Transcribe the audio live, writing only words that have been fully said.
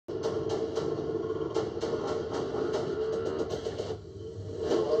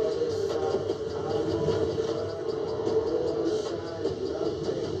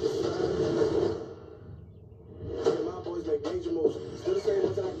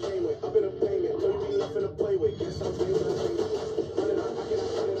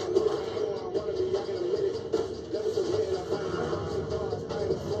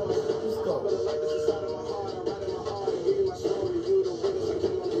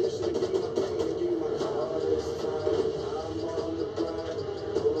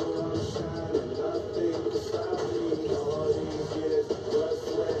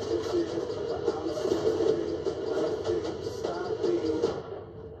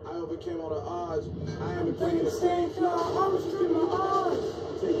came on the odds. I am taking the stage, y'all. I was taking my odds.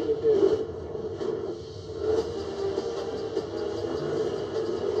 I'm taking it there.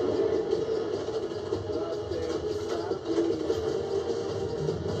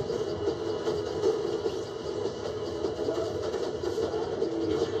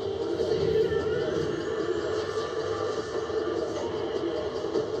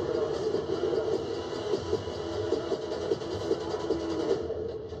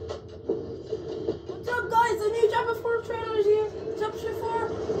 Chapter 4 trailer is here. Chapter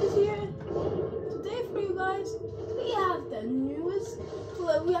 4 is here. Today for you guys, we have the newest.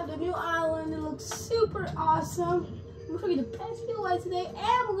 We have the new island. It looks super awesome. We're showing you the best UI today,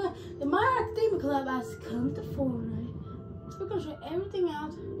 and we're gonna the My Academia Club has come to Fortnite. So we're gonna show everything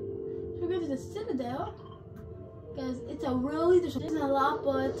out. So we're going to the Citadel because it's a really there's a lot,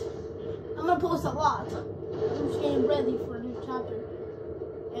 but I'm gonna post a lot. I'm just getting ready for a new chapter.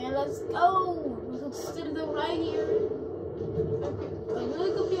 And let's go! Let's go to Citadel right here. A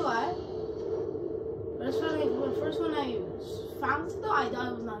really good UI. First one I found it though, I thought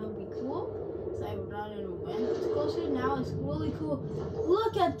it was not gonna be cool. So I ran and went closer. Now it's really cool.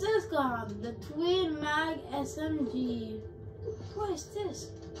 Look at this gun! The Twin Mag SMG. What is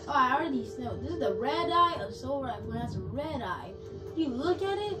this? Oh, I already know. This is the red eye assault rifle. That's a red eye. You look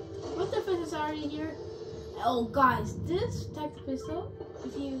at it. What difference is already here? Oh, guys, this tactical pistol.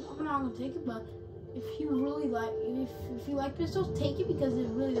 I'm not gonna take it, but if you really like, if you like pistols, take it because it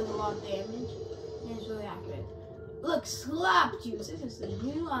really does a lot of damage and it's really accurate. Look, slap juice. This is the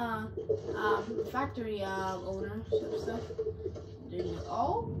new factory owner stuff. There you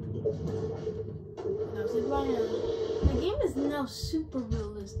go. Now the game is now super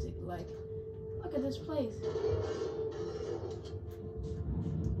realistic. Like, look at this place.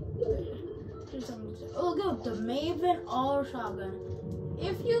 There's something to say. Oh, look, the Maven auto shotgun.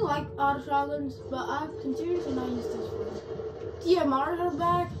 If you like auto shotguns, but I seriously not use this for DMRs are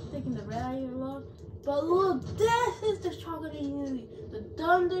back, taking the red eye a lot. But look, this is the shotgun in Unity. The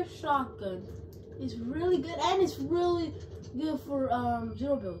Thunder shotgun. It's really good and it's really good for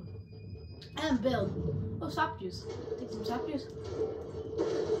zero build. And build. Oh, sap juice. Take some sap juice.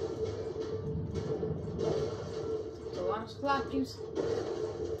 Take a lot of slap juice.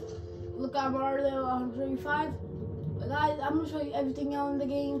 Look, I'm already level 135. But guys, I'm gonna show you everything else in the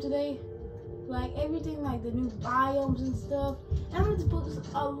game today. Like everything, like the new biomes and stuff. And I'm gonna post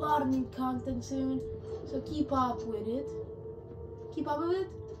a lot of new content soon. So keep up with it. Keep up with it.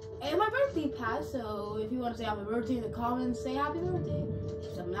 And my birthday passed, so if you want to say happy birthday in the comments, say happy birthday.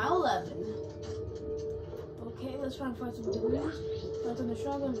 So I'm now 11. Okay, let's try and find some degrees. That's on the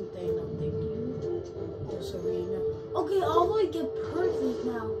shotgun thing. No, thank you. Oh, Serena. Okay, all the way get perks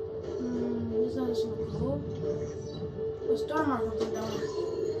now. This is so cool. The star mark will take down.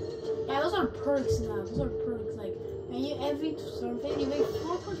 Yeah, those are perks now. Those are perks. Like, and you every storm phase, you make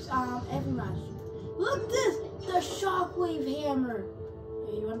 4 perks every match. Look this, the shockwave hammer.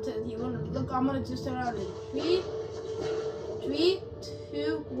 Yeah, you want to look? I'm gonna just turn around in 3,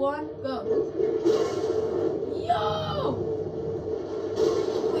 2, 1, go. Yo!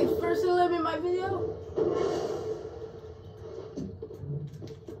 Wait, first eliminate my video.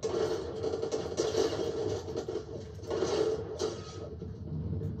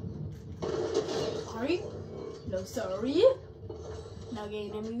 No, sorry. Now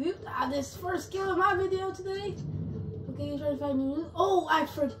getting a review. This first kill of my video today. Okay, trying to find new. Oh, I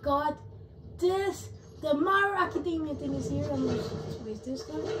forgot this. The My Academia thing is here. I'm gonna waste this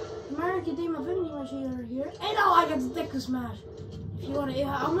guy. The My Academia vending machine are here. And oh, I got the Deku Smash. If you wanna,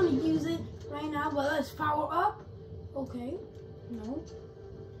 I'm gonna use it right now. But let's power up. Okay. No.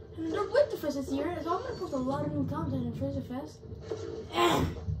 And the Winter Fest is here, so I'm gonna post a lot of new content in Winter Fest.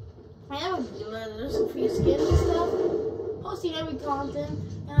 There's some free skins and stuff. Posting every content,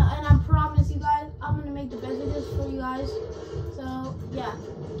 and I promise you guys, I'm gonna make the best videos for you guys. So yeah,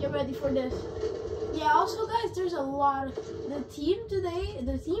 get ready for this. Yeah. Also, guys, there's a lot. The team today,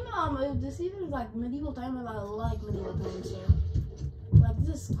 this season is like medieval time, and I like medieval times. So like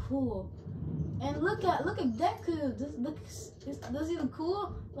this is cool. And look at Deku. This is even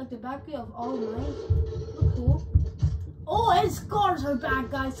cool. Like the background of all mine. Look cool. Oh, and Scars are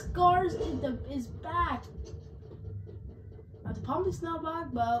back, guys. Scars is back. Now, the pump is not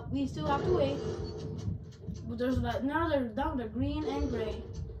back, but we still have to wait. But there's now they're down to green and gray.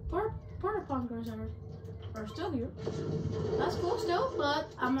 Porta pumpkins are still here. That's cool still,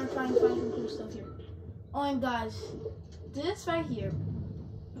 but I'm gonna try and find some cool stuff here. Oh, and guys, this right here,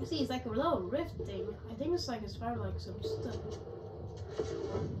 you see, it's like a little rift thing. I think it's like inspired like some stuff.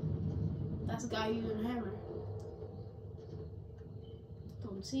 That's the guy using a hammer.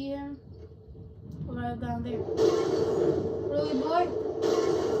 don't see him. Right down there. Really, boy?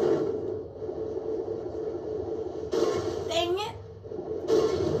 Dang it!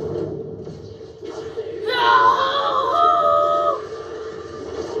 No!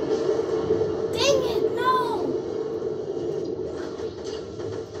 Dang it! No!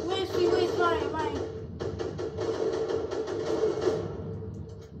 Waste mine.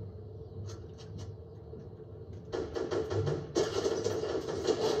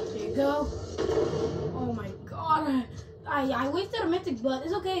 There you go. Oh my god. I wasted a mythic, but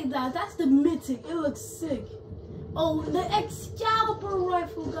it's okay. That's the mythic. It looks sick. Oh, the Excalibur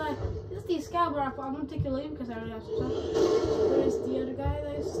rifle guy. This is the Excalibur rifle. I'm gonna take it later because I already have some stuff. Where is the other guy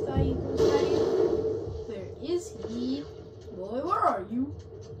that was fighting? Where is he? Boy, where are you?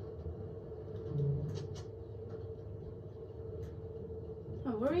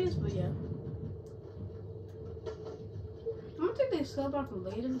 Oh, where he is? But yeah. I'm gonna take the Excalibur rifle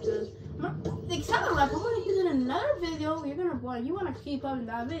later because the Excalibur rifle I'm gonna use it in another video. You wanna keep up in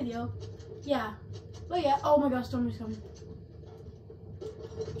that video. Yeah. But yeah, oh my god, storm is coming.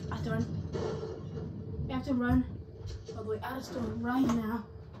 I have to run. We have to run all the way out of storm right now.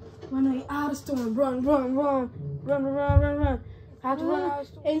 Run away out of storm. Run. I have to run out of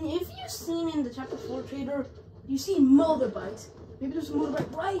storm. And if you've seen in the Chapter 4 trailer, you see motorbikes. Maybe there's a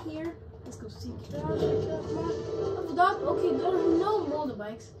motorbike right here. Let's go seek it out. Come on. Leveled up. Okay, there are no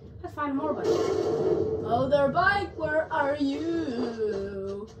motorbikes. Let's find a motorbike. Motorbike, where are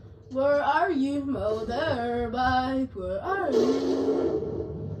you? Where are you, motorbike? Where are you?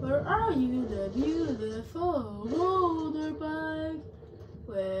 Where are you, the beautiful motorbike?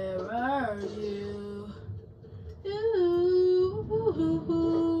 Where are you? Ooh,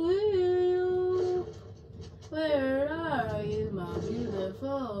 where are you, my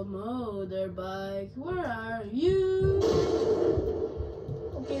beautiful motorbike? Where are you?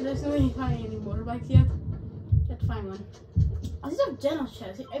 Okay, there's no way to find any motorbikes yet. Have to find one. These are dental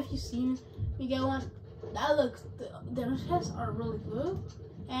chests. If you've seen it, you get one. That looks. The dental chests are really cool,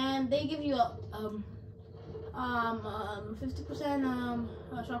 and they give you a 50%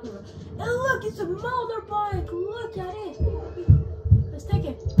 shopping. And look, it's a motorbike. Look at it. Let's take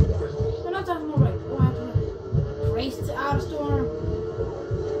it. I'm not talking motorbike. Oh, I have to race to out of storm.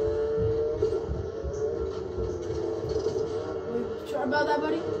 Are you sure about that,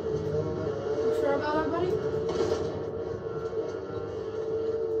 buddy? You sure about that, buddy?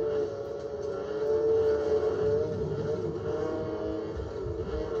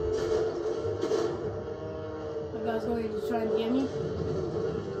 Going to try and get me.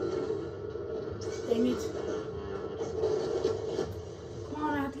 Dang it. Come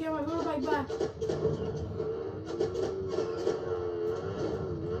on, I have to get my motorbike back.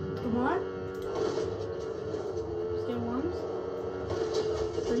 Come on. Let's get one.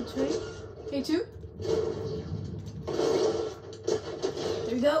 3, 2.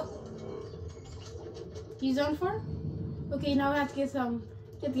 There we go. He's done for? Okay, now we have to get out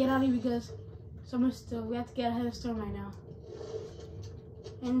of here because we have to get ahead of storm right now.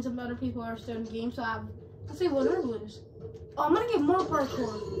 And some other people are still in the game, so let's see what our lose. Oh, I'm gonna get more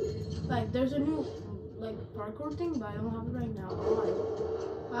parkour. Like, there's a new, like, parkour thing, but I don't have it right now.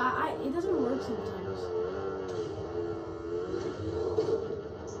 It doesn't work sometimes.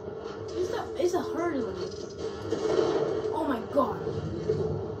 It's a hurdle. Oh my god.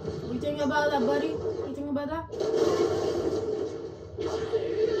 You think about that, buddy? You think about that?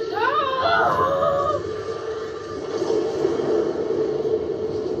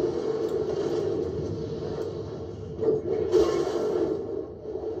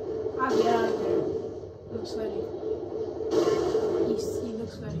 I'll get out of there. He looks sweaty. He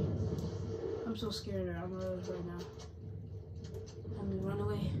looks sweaty. I'm so scared of him right now. I'm gonna run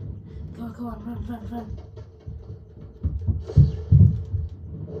away. Come on, run.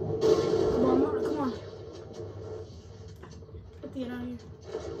 Come on. Get out of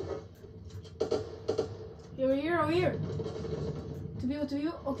here. Over here. To be.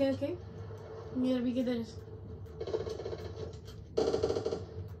 Okay. We get this.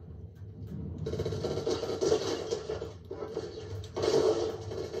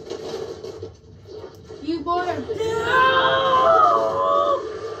 You boy are down!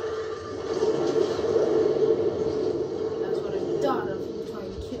 That's what I thought of you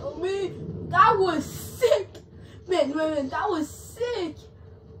trying to kill me. That was sick! Man, that was sick!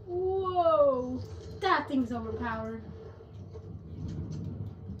 Whoa! That thing's overpowered.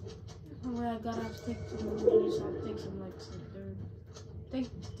 Oh, I gotta have to take some like take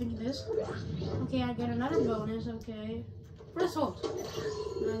this. Okay, I get another bonus, okay. Press hold.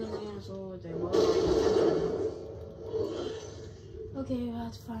 Okay, I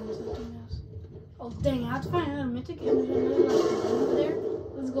have to find something else. Oh dang, I have to find another mythic and there's another like over there.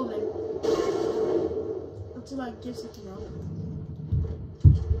 Let's go there. Let's like get something up.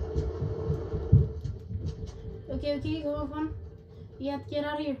 Okay, come on. You have to get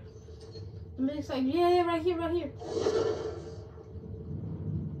out of here. The mythic's like, yeah, right here. Come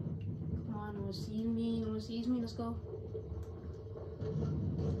on, no one sees me, let's go.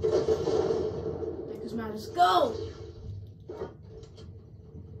 Take this man, let's go!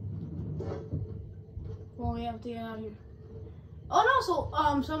 Well, we have to get out of here. Oh no, so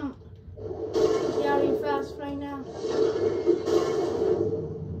get out of here fast right now.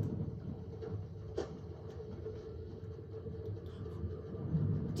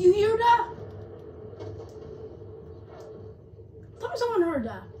 Do you hear that? Tell me someone heard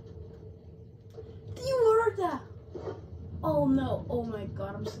that. Do you heard that? Oh no, oh my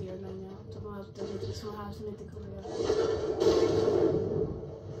god, I'm scared right now. Someone has to make this one house and make the cover.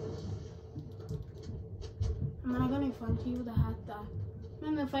 I'm not gonna find people that had that.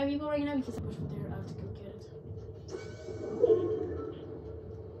 I'm gonna 5 people right now because I push from there. I have to go get it.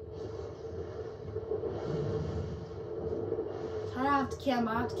 I have to camp. I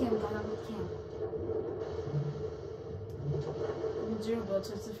have to camp. I'm in 0 build,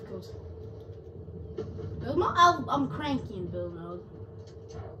 so it's difficult. Build mode? I'm cranky in build mode.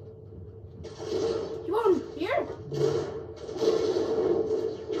 You want here?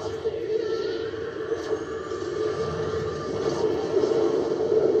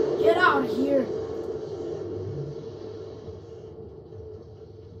 Get out of here.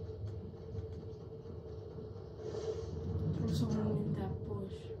 There's someone in that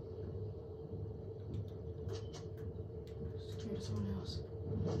bush. I'm scared of someone else.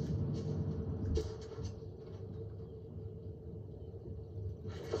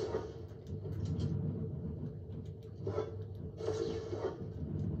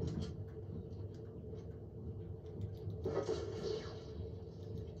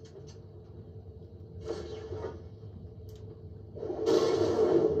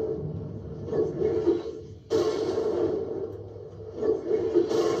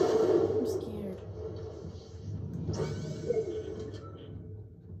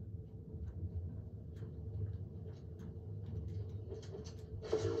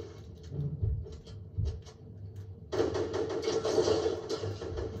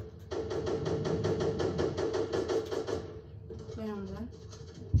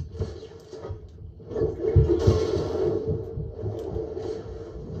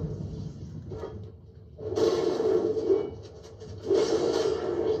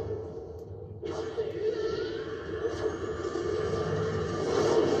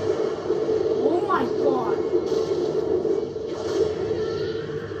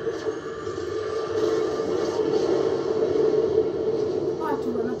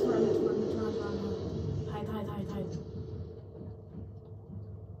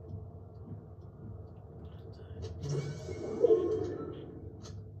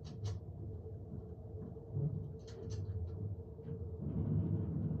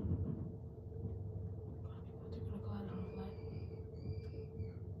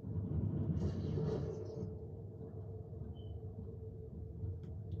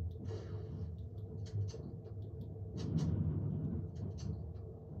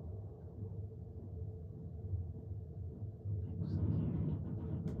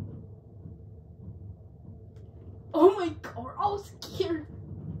 Oh my god, I was scared.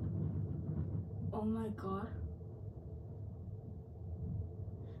 Oh my god.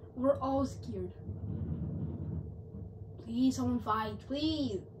 We're all scared. Please, someone fight.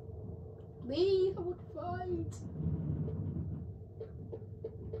 Please. Please, someone fight.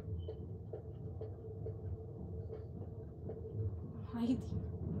 I'm hiding.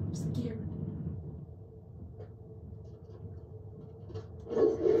 I'm scared.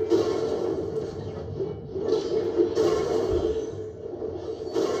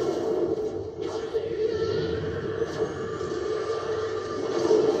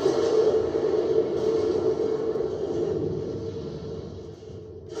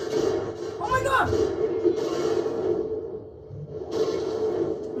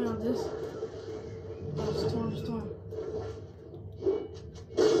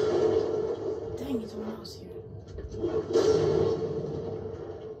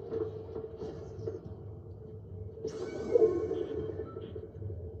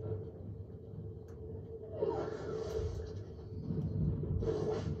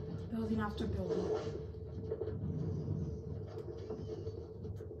 Building after building.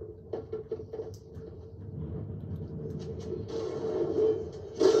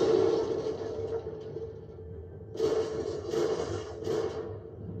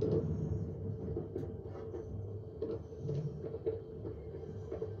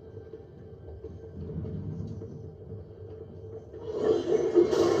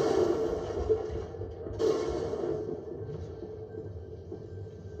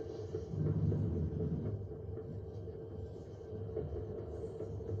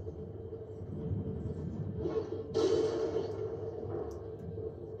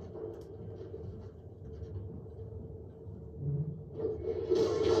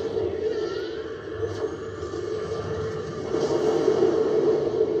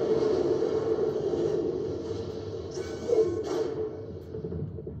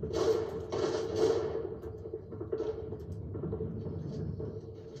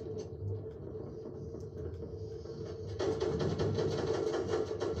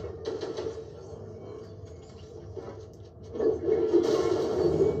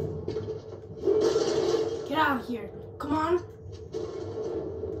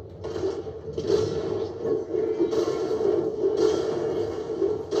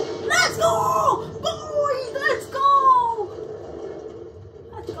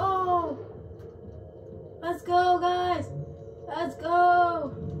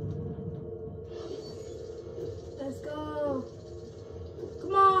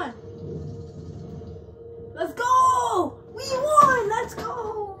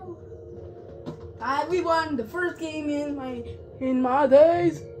 we won the first game in my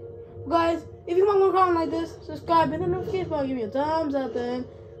days. Guys, if you want more content like this, subscribe, hit the notification bell, give me a thumbs up, and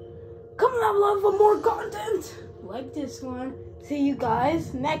comment down below for more content like this one. See you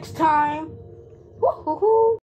guys next time. Woo-hoo-hoo.